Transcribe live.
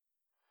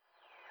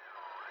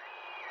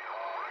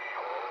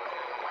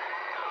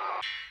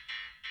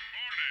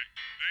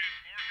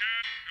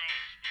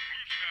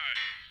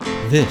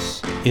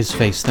This is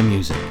Face the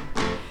Music,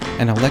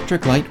 an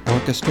Electric Light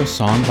Orchestra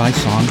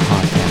song-by-song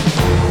podcast.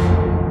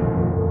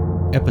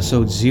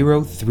 Episode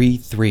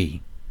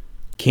 033,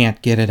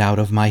 Can't Get It Out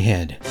of My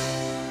Head.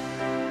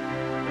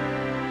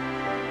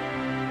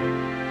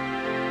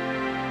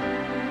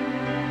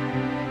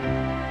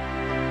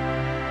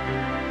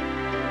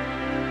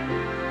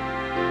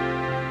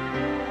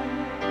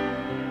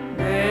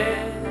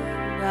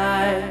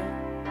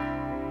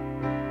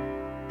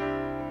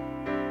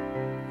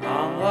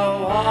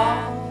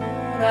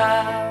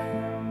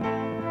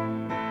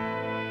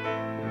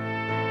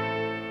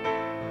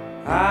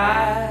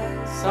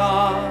 I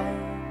saw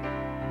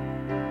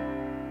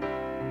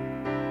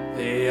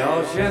the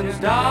ocean's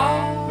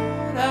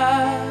daughter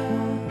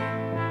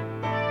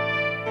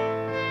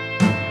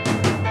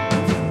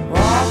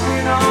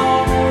walking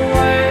on the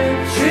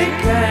way she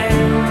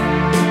came,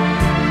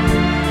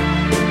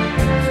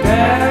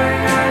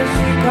 staring as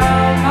she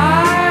called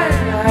my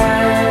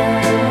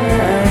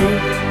name,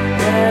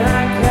 and I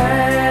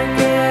can't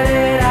get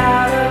it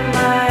out of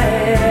my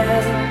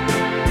head.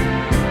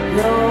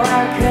 No, I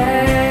can't.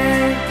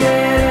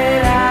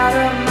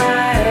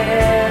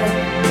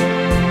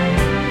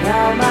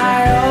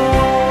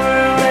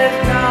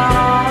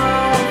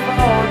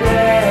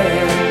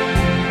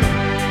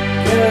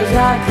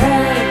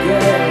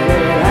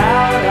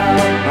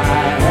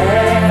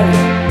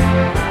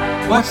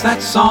 What's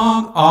that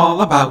song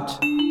all about?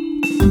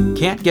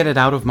 Can't Get It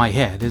Out of My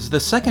Head is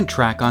the second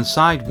track on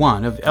side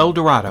 1 of El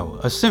Dorado,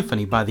 a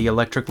symphony by the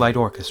Electric Light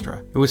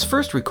Orchestra. It was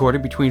first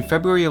recorded between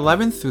February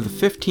 11th through the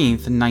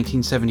 15th in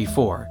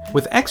 1974,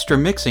 with extra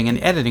mixing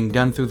and editing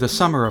done through the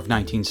summer of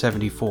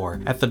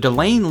 1974 at the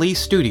Delane Lee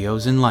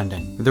Studios in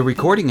London. The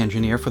recording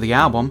engineer for the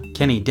album,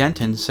 Kenny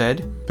Denton,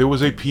 said, "There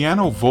was a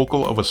piano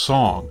vocal of a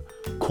song,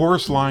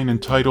 chorus line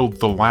entitled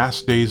The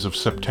Last Days of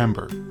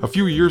September. A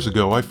few years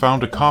ago I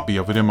found a copy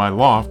of it in my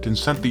loft and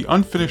sent the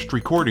unfinished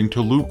recording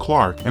to Lou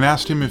Clark and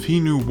asked him if he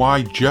knew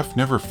why Jeff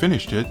never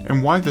finished it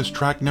and why this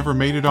track never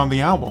made it on the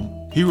album.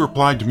 He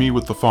replied to me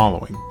with the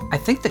following: I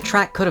think the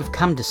track could have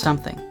come to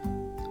something.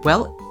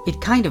 Well,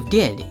 it kind of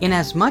did,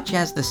 inasmuch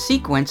as the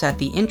sequence at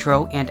the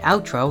intro and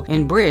outro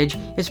and bridge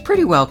is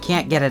pretty well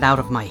Can't Get It Out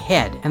of My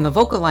Head, and the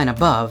vocal line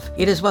above,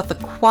 it is what the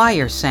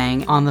choir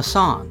sang on the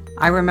song.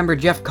 I remember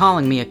Jeff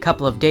calling me a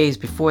couple of days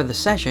before the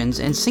sessions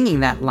and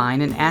singing that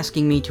line and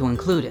asking me to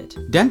include it."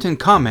 Denton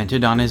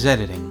commented on his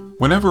editing.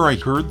 "Whenever I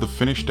heard the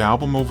finished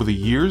album over the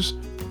years,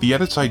 the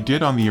edits I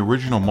did on the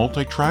original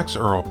multi-tracks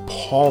are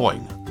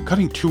appalling.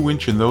 Cutting 2"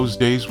 in those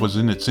days was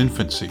in its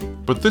infancy,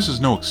 but this is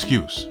no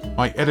excuse.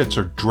 My edits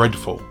are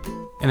dreadful."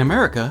 In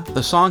America,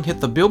 the song hit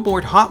the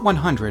Billboard Hot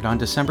 100 on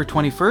December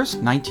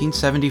 21st,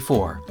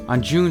 1974.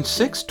 On June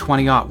 6,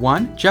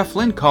 2001, Jeff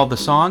Lynne called the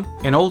song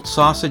an old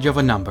sausage of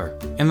a number.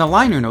 In the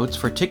liner notes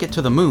for Ticket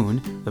to the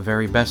Moon, the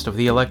very best of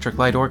the Electric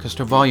Light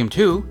Orchestra Volume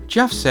 2,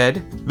 Jeff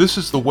said, "This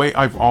is the way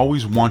I've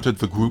always wanted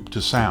the group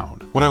to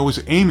sound, what I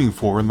was aiming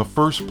for in the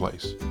first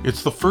place.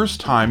 It's the first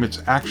time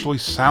it's actually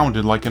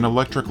sounded like an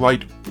Electric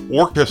Light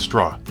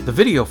Orchestra." The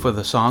video for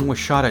the song was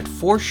shot at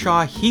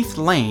Forshaw Heath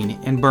Lane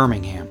in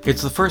Birmingham.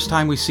 It's the first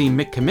time we see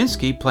Mick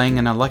Kaminsky playing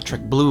an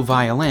electric blue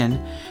violin,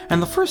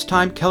 and the first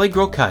time Kelly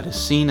Grocut is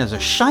seen as a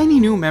shiny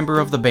new member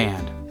of the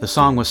band. The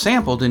song was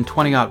sampled in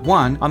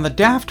 2001 on the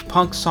Daft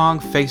Punk song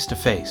Face to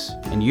Face,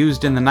 and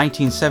used in the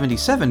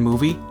 1977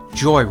 movie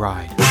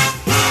Joyride.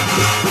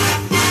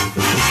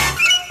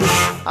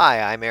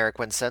 Hi, I'm Eric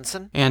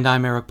Winsenson. And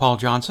I'm Eric Paul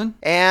Johnson.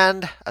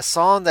 And a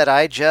song that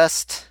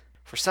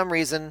for some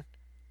reason,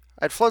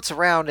 it floats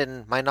around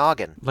in my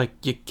noggin. Like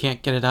you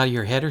can't get it out of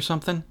your head or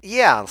something?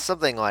 Yeah,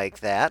 something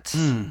like that.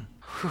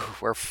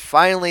 We're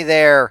finally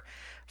there.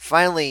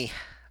 Finally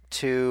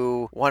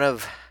to one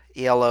of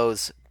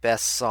ELO's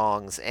best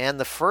songs, and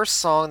the first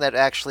song that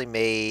actually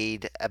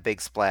made a big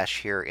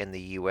splash here in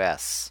the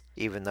US,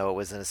 even though it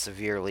was in a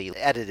severely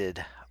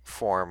edited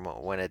form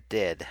when it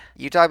did.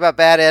 You talk about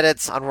bad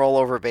edits on Roll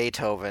Over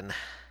Beethoven.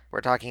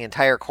 We're talking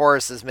entire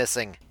choruses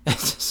missing.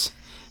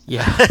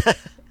 Yeah.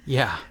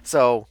 Yeah.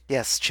 So,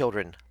 yes,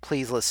 children,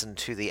 please listen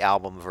to the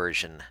album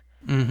version.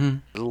 Mm-hmm.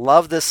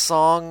 Love this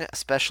song,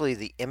 especially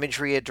the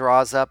imagery it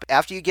draws up.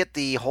 After you get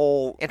the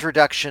whole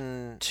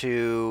introduction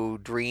to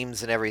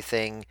dreams and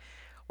everything,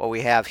 what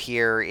we have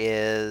here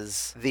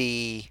is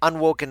the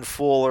unwoken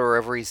fool,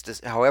 or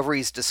however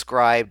he's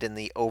described in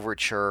the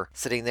overture,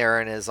 sitting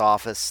there in his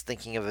office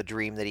thinking of a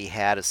dream that he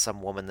had of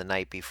some woman the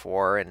night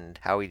before and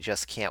how he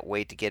just can't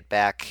wait to get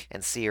back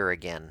and see her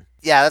again.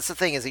 Yeah, that's the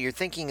thing, is that you're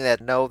thinking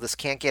that, no, this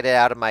can't get it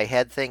out of my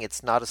head thing,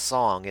 it's not a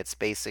song. It's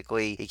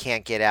basically, he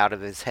can't get out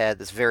of his head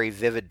this very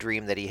vivid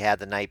dream that he had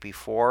the night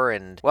before,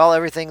 and, well,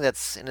 everything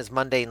that's in his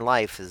mundane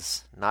life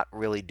is not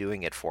really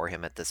doing it for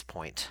him at this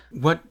point.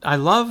 What I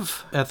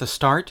love at the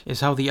start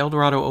is how the El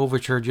Dorado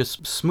Overture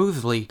just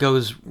smoothly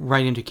goes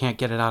right into Can't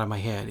Get It Out of My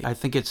Head. I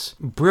think it's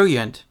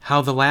brilliant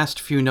how the last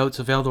few notes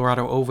of El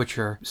Dorado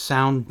Overture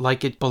sound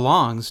like it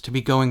belongs to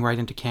be going right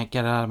into Can't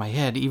Get It Out of My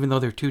Head, even though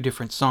they're two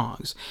different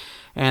songs.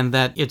 And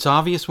that it's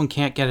obvious when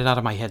Can't Get It Out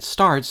of My Head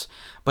starts,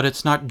 but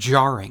it's not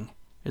jarring.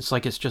 It's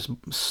like it's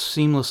just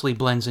seamlessly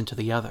blends into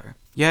the other.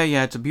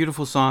 Yeah, it's a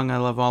beautiful song. I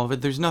love all of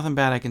it. There's nothing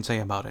bad I can say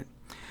about it.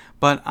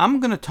 But I'm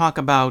going to talk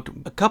about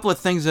a couple of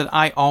things that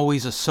I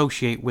always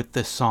associate with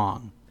this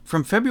song.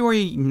 From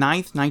February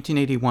 9th,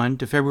 1981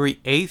 to February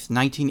 8th,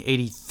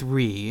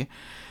 1983,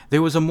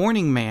 there was a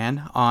morning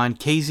man on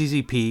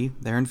KZZP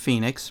there in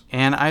Phoenix,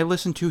 and I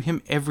listened to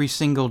him every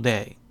single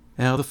day.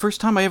 Now, the first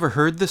time I ever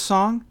heard this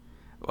song,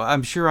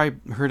 I'm sure I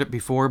heard it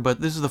before,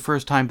 but this is the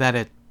first time that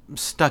it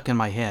stuck in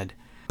my head.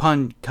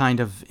 Pun kind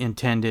of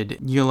intended.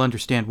 You'll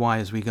understand why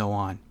as we go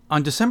on.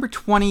 On December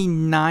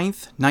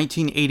 29th,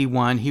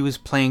 1981, he was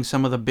playing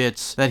some of the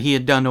bits that he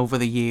had done over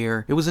the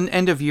year. It was an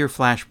end-of-year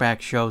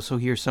flashback show, so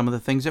here's some of the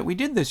things that we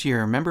did this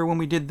year. Remember when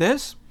we did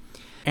this?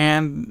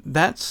 And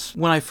that's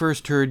when I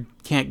first heard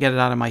Can't Get It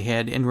Out of My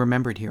Head and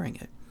remembered hearing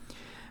it.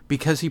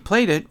 Because he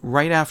played it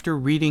right after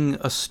reading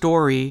a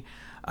story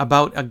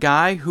about a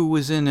guy who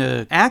was in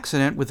an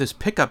accident with his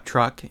pickup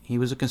truck. He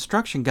was a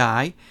construction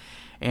guy,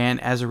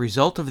 and as a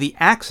result of the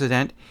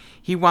accident,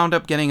 he wound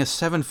up getting a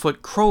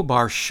 7-foot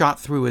crowbar shot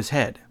through his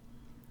head.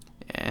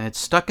 And it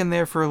stuck in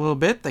there for a little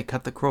bit. They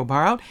cut the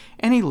crowbar out,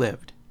 and he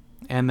lived.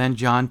 And then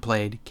John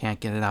played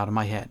Can't Get It Out of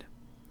My Head.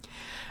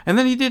 And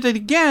then he did it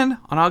again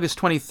on August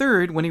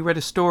 23rd when he read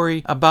a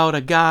story about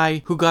a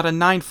guy who got a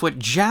 9-foot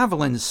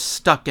javelin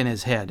stuck in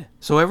his head.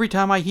 So every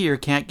time I hear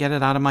Can't Get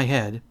It Out of My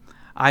Head,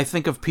 I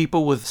think of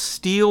people with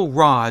steel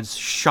rods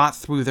shot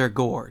through their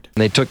gourd.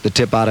 They took the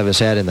tip out of his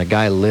head and the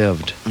guy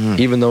lived,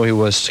 even though he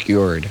was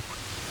skewered.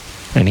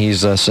 And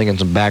he's singing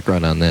some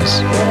background on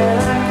this.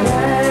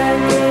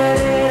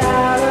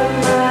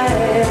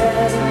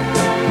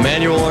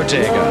 Manuel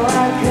Ortega,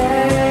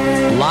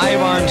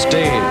 live on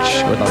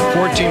stage with a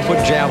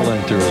 14-foot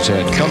javelin through his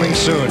head, coming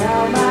soon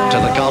to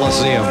the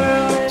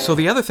Coliseum. So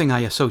the other thing I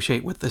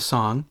associate with this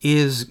song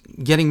is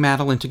getting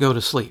Madeline to go to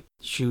sleep.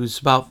 She was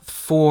about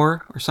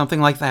 4 or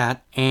something like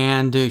that,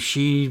 and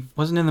she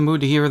wasn't in the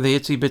mood to hear the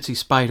Itsy Bitsy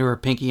Spider or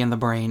Pinky and the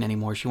Brain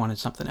anymore. She wanted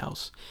something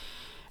else.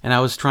 And I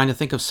was trying to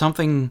think of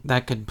something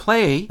that could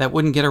play that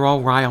wouldn't get her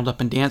all riled up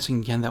and dancing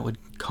again, that would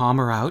calm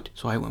her out.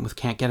 So I went with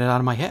Can't Get It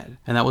Out of My Head.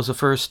 And that was the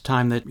first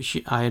time that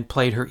I had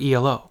played her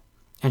ELO.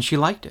 And she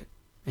liked it.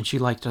 And she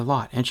liked it a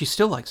lot. And she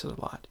still likes it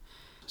a lot.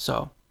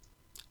 So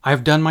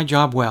I've done my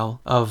job well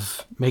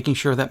of making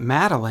sure that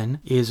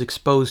Madeline is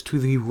exposed to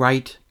the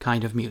right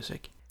kind of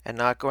music. And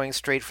not going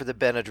straight for the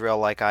Benadryl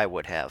like I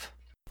would have.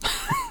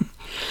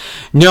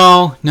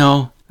 No.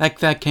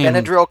 That came...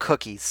 Benadryl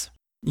cookies.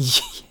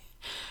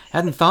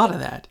 Hadn't thought of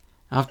that.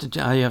 I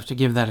have to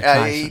give that a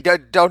try.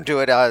 Don't do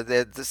it.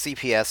 The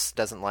CPS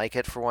doesn't like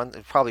it, for one.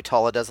 Probably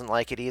Tala doesn't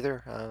like it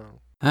either.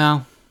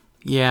 Well,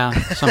 yeah,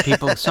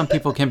 some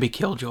people can be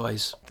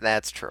killjoys.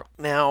 That's true.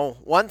 Now,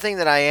 one thing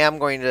that I am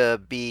going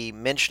to be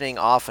mentioning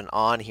off and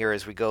on here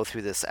as we go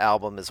through this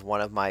album is one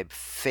of my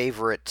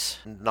favorite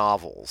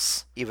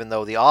novels, even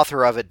though the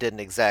author of it didn't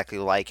exactly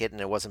like it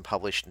and it wasn't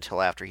published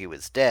until after he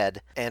was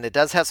dead. And it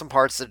does have some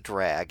parts that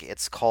drag.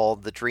 It's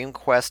called The Dream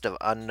Quest of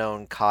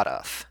Unknown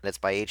Kadath, and it's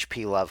by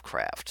H.P.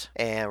 Lovecraft.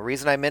 And the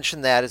reason I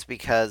mention that is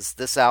because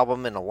this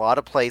album, in a lot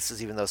of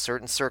places, even though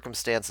certain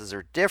circumstances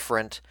are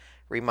different,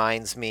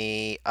 reminds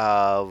me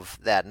of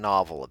that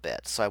novel a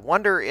bit. So I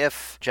wonder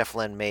if Jeff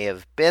Lynne may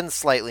have been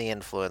slightly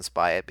influenced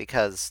by it,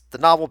 because the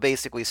novel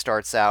basically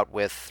starts out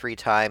with 3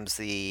 times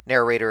the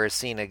narrator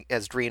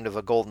has dreamed of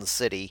a golden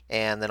city,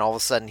 and then all of a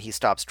sudden he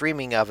stops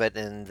dreaming of it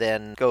and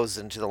then goes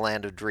into the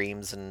land of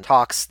dreams and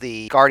talks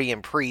the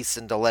guardian priests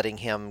into letting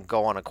him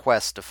go on a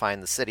quest to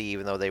find the city,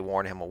 even though they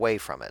warn him away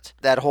from it.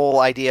 That whole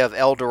idea of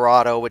El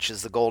Dorado, which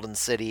is the golden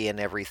city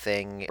and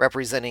everything,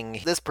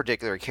 representing this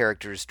particular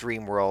character's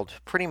dream world,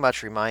 pretty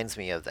much reminds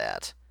me of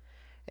that.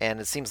 And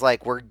it seems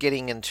like we're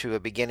getting into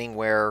a beginning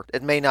where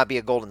it may not be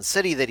a golden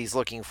city that he's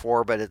looking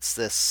for, but it's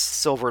this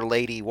silver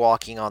lady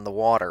walking on the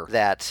water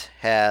that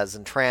has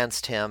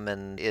entranced him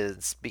and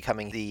is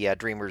becoming the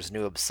dreamer's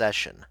new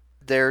obsession.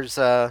 There's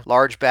a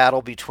large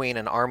battle between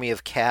an army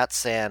of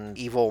cats and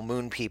evil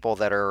moon people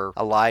that are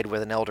allied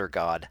with an elder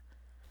god.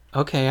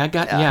 Okay, I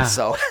got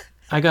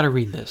to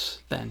read this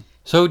then.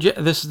 So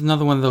this is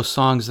another one of those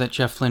songs that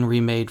Jeff Lynne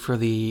remade for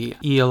the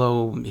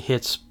ELO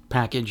Hits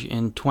package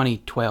in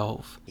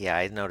 2012. Yeah,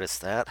 I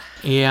noticed that.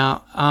 Yeah,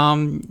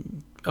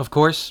 of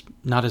course,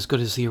 not as good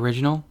as the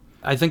original.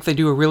 I think they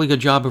do a really good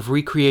job of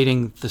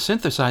recreating the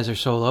synthesizer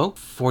solo,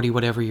 40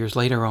 whatever years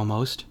later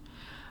almost.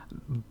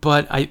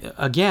 But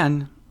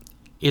again,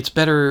 it's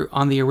better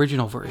on the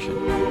original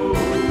version.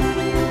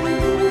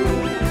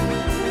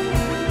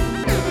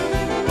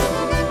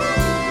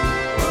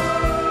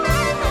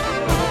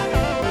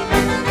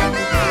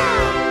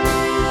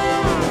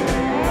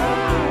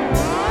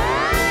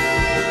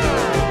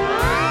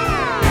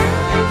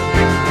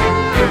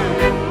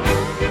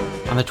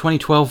 On the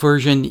 2012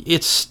 version,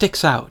 it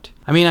sticks out.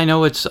 I mean, I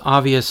know it's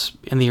obvious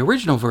in the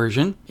original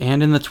version,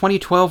 and in the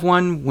 2012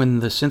 one, when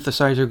the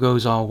synthesizer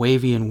goes all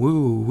wavy and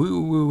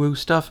woo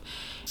stuff,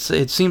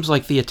 it seems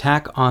like the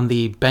attack on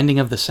the bending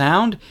of the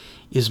sound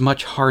is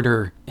much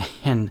harder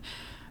and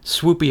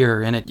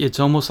swoopier, and it's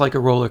almost like a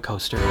roller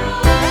coaster.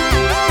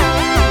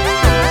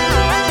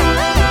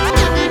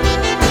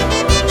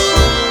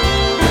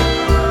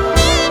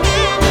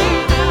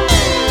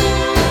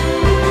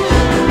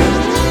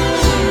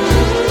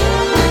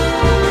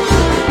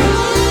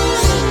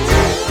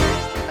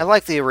 I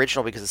like the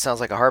original because it sounds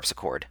like a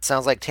harpsichord. It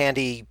sounds like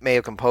Tandy may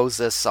have composed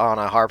this on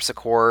a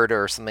harpsichord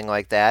or something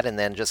like that and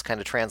then just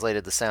kind of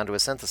translated the sound to a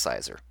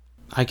synthesizer.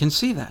 I can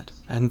see that.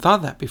 I hadn't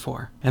thought that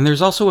before. And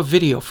there's also a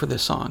video for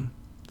this song.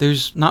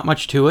 There's not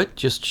much to it,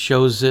 just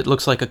shows it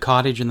looks like a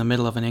cottage in the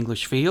middle of an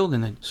English field,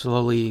 and it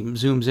slowly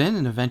zooms in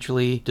and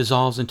eventually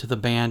dissolves into the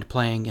band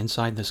playing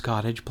inside this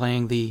cottage,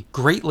 playing the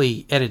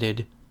greatly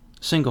edited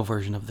single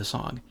version of the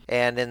song.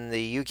 And in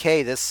the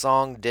UK, this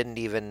song didn't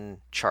even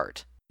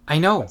chart. I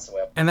know,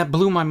 and that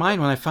blew my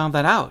mind when I found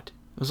that out.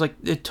 It was like,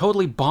 it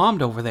totally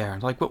bombed over there.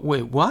 Like,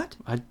 wait, what?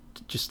 I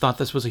just thought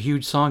this was a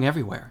huge song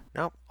everywhere.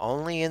 Nope,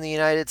 only in the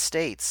United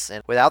States.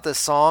 And without this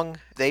song,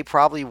 they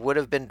probably would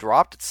have been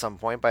dropped at some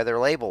point by their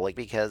label,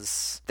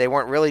 because they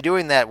weren't really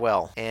doing that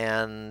well.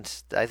 And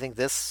I think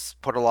this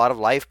put a lot of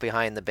life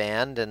behind the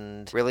band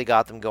and really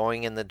got them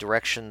going in the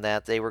direction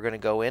that they were going to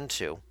go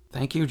into.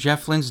 Thank you,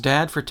 Jeff Lynne's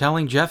dad, for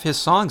telling Jeff his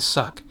songs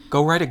suck.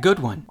 Go write a good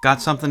one.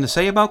 Got something to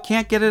say about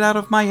Can't Get It Out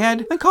of My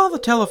Head? Then call the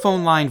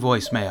telephone line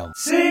voicemail.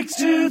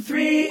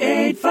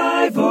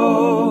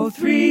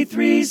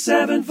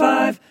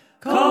 623-850-3375.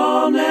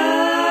 Call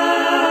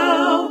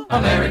now.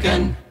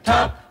 American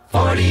Top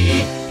 40.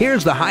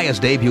 Here's the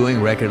highest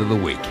debuting record of the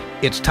week.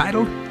 It's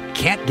titled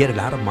Can't Get It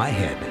Out of My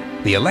Head.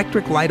 The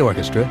Electric Light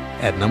Orchestra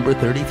at number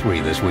 33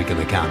 this week in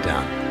the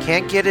countdown.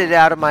 Can't Get It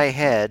Out of My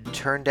Head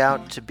turned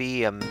out to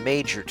be a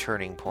major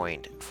turning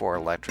point for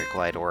Electric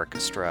Light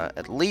Orchestra,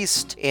 at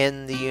least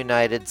in the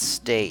United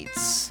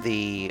States.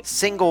 The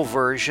single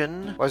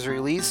version was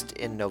released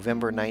in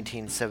November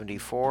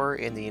 1974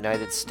 in the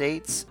United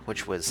States,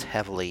 which was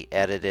heavily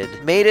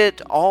edited. Made it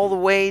all the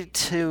way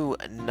to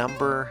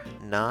number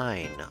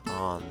 9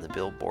 on the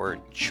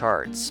Billboard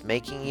charts,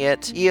 making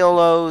it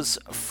ELO's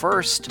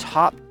first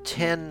top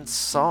 10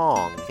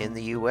 song in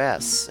the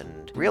US,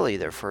 and really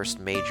their first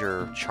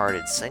major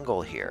charted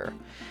single here.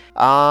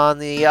 On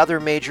the other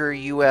major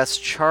U.S.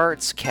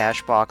 charts,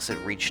 Cashbox had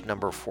reached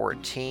number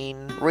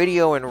 14,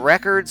 Radio and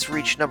Records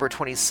reached number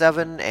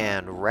 27,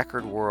 and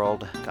Record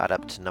World got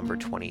up to number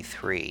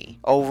 23.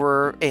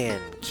 Over in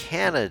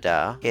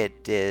Canada,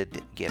 it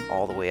did get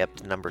all the way up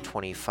to number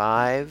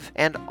 25,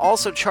 and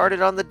also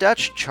charted on the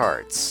Dutch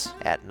charts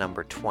at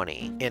number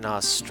 20. In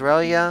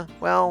Australia,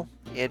 well,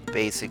 it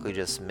basically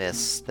just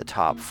missed the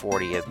top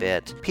 40 a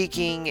bit,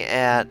 peaking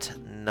at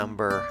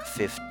number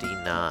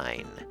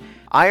 59.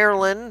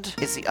 Ireland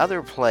is the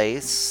other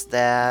place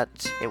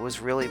that it was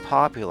really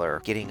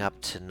popular, getting up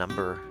to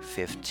number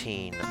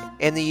 15.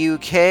 In the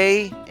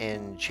UK,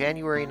 in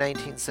January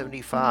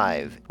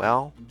 1975,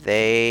 well,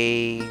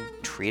 they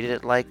treated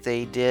it like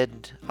they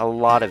did a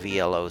lot of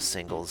ELO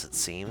singles, it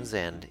seems,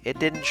 and it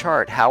didn't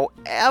chart.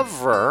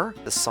 However,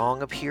 the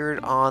song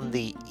appeared on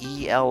the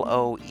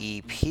ELO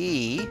EP,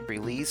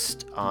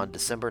 released on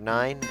December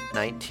 9,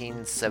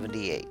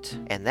 1978,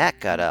 and that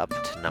got up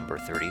to number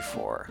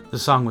 34. The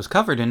song was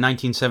covered in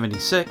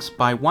 1976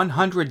 by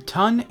 100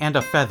 Ton and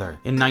a Feather,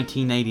 in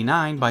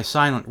 1989 by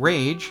Silent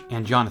Rage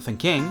and Jonathan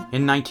King,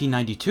 in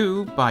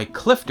 1992 by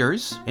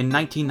Clifters, in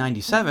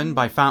 1997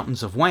 by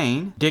Fountains of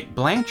Wayne, Dick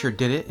Blanchard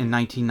did it in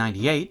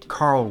 1998,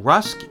 Carl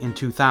Rusk in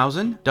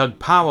 2000, Doug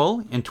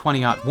Powell in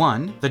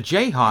 2001, The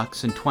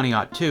Jayhawks in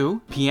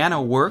 2002,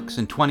 Piano Works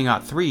in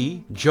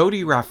 2003,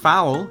 Jody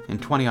Raffoul in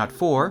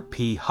 2004,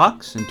 P.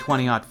 Hux in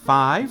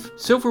 2005,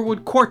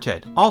 Silverwood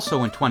Quartet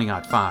also in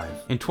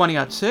 2005, in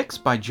 2006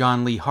 by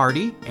John Lee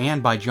Hardy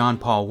and by John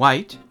Paul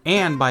White,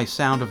 and by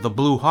Sound of the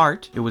Blue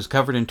Heart. It was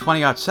covered in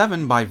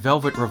 2007 by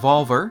Velvet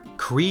Revolver,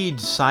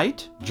 Creed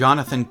Sight,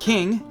 Jonathan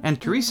King,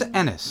 and Teresa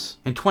Ennis.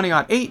 In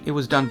 2008, it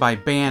was done by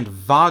Band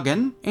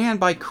Vaughan and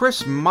by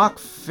Chris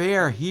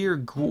McPhair.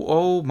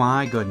 Oh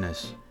my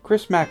goodness.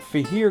 Chris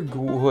McPhair.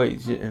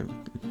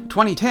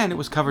 2010, it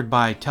was covered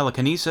by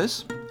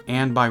Telekinesis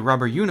and by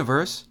Rubber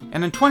Universe,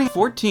 and in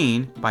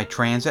 2014 by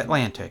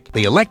Transatlantic.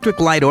 The Electric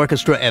Light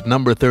Orchestra at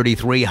number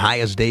 33,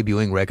 highest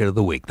debuting record of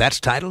the week. That's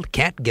titled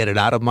Can't Get It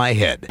Out of My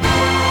Head.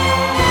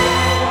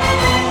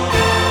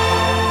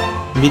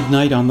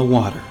 Midnight on the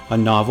Water, a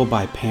novel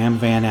by Pam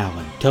Van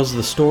Allen, tells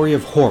the story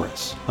of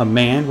Horace, a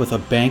man with a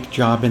bank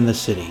job in the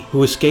city,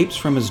 who escapes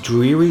from his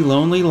dreary,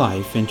 lonely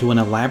life into an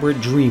elaborate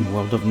dream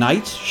world of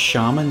knights,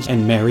 shamans,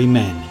 and merry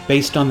men.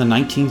 Based on the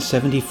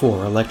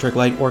 1974 Electric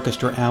Light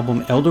Orchestra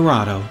album El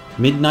Dorado,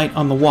 Midnight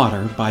on the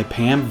Water by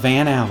Pam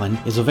Van Allen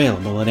is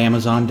available at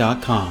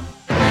Amazon.com.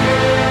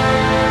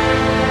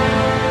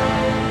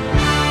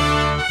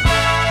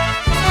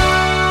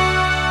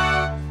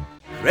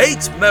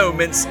 Great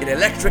moments in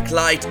Electric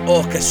Light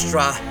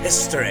Orchestra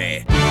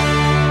history.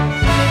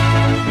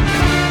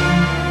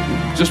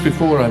 Just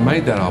before I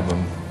made that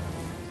album,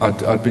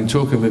 I'd been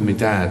talking with my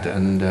dad,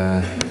 and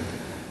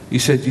he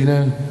said, you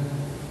know,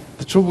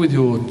 the trouble with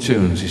your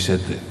tunes, he said,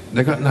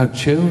 they got no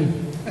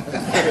tune.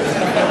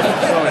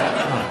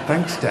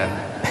 Thanks, Dad.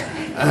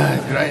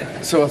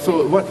 Great. So I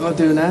thought, what will I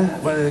do now?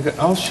 Well,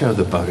 I'll show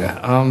the bugger.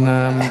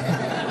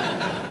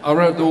 I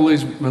wrote all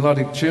these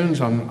melodic tunes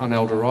on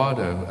El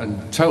Dorado,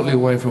 and totally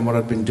away from what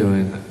I'd been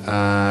doing,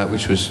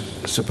 which was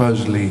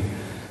supposedly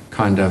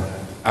kind of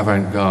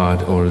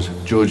avant-garde, or as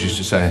George used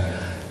to say,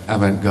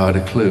 avant-garde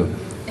a clue.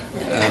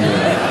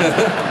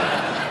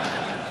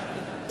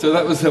 So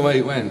that was the way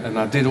it went, and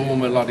I did all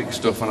melodic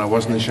stuff, and I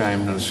wasn't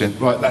ashamed, and I said,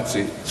 right, that's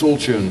it, it's all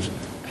tunes.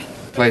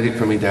 Played it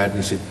for me dad, and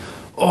he said,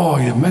 oh,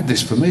 you've made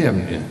this for me,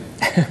 haven't you?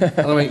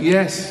 And I went,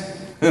 yes.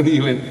 And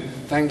he went,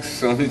 thanks,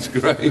 son, it's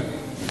great.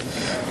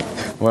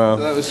 Wow.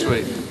 So that was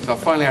sweet. So I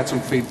finally had some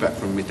feedback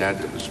from my dad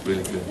that was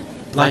really good.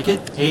 Like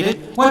it? Hate it?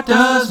 What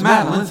does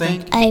Madeline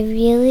think? I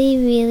really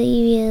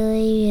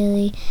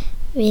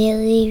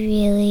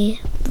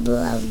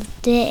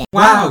loved it.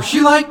 Wow, she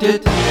liked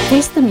it!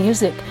 Taste the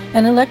Music,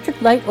 an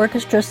Electric Light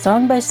Orchestra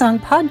song-by-song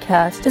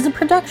podcast, is a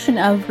production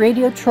of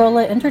Radio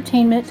Trolla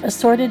Entertainment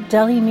Assorted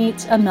Deli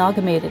Meats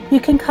Amalgamated. You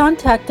can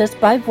contact us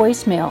by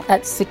voicemail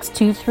at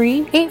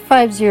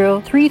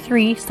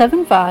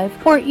 623-850-3375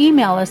 or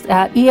email us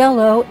at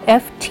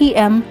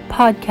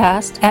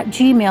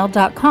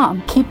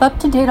eloftmpodcast@gmail.com. Keep up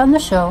to date on the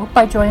show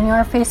by joining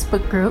our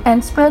Facebook group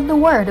and spread the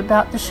word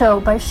about the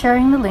show by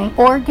sharing the link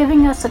or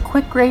giving us a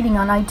quick rating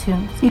on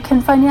iTunes. You can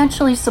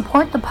financially support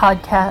the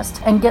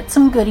podcast and get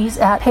some goodies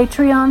at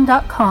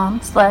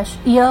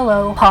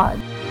patreon.com/ELOpod.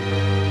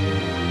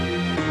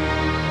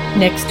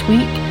 Next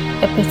week,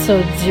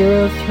 episode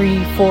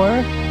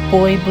 034,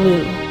 Boy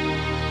Blue.